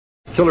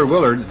Tiller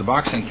Willard, the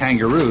boxing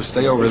kangaroo,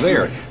 stay over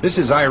there. This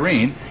is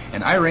Irene.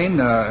 And Irene,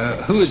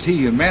 who is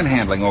he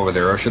manhandling over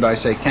there, or should I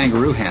say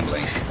kangaroo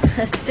handling?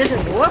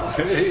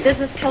 This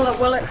is Tiller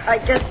Willard. I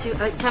guess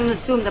I can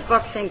assume the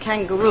boxing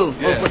kangaroo.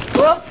 Yes.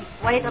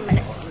 Wait a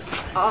minute.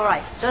 All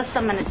right, just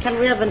a minute. Can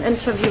we have an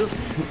interview?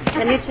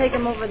 Can you take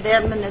him over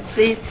there a minute,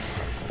 please?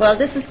 Well,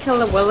 this is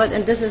Tiller Willard,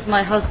 and this is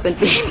my husband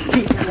being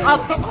beaten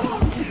up.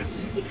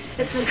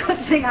 It's a good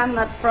thing I'm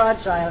not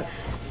fragile.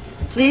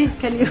 Please,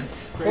 can you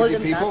hold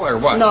him people down? or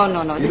what?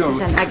 No. This is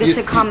it's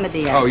a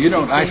comedy act. Oh, you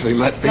don't actually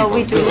let people No,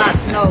 we do not.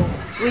 No,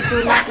 we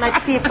do not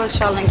let people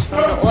challenge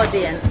from the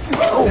audience.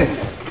 Oh.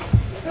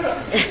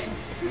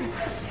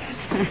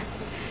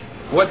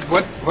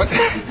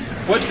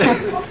 What's that?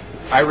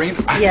 Irene?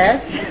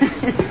 Yes.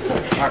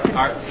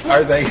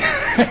 Are they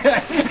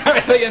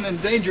are they an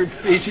endangered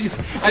species?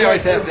 I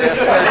always have to ask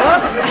that.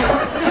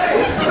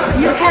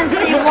 You can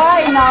see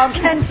why now,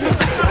 can't you?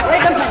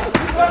 Wait a minute.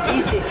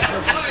 Easy.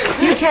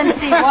 You can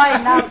see why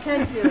now,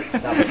 can't you?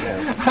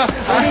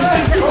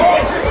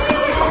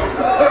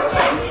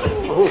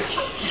 Oh,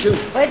 shoot.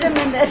 Wait a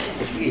minute.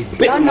 He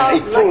bit me.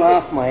 He pulled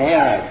off my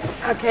hair.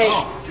 Okay.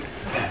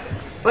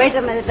 Wait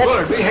a minute.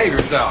 Willard, behave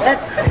yourself.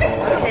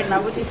 Okay,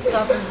 now would you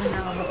stop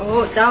now?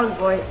 Oh, down,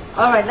 boy.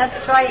 All right, let's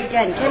try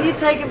again. Can you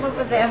take him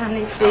over there,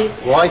 honey, please?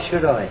 Why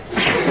should I?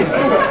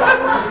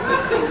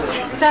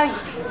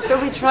 Shall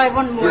we try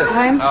one more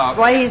time?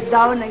 Why he's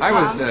down and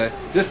calm?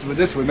 This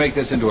would make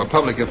this into a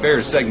public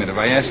affairs segment if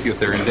I ask you if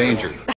they're endangered.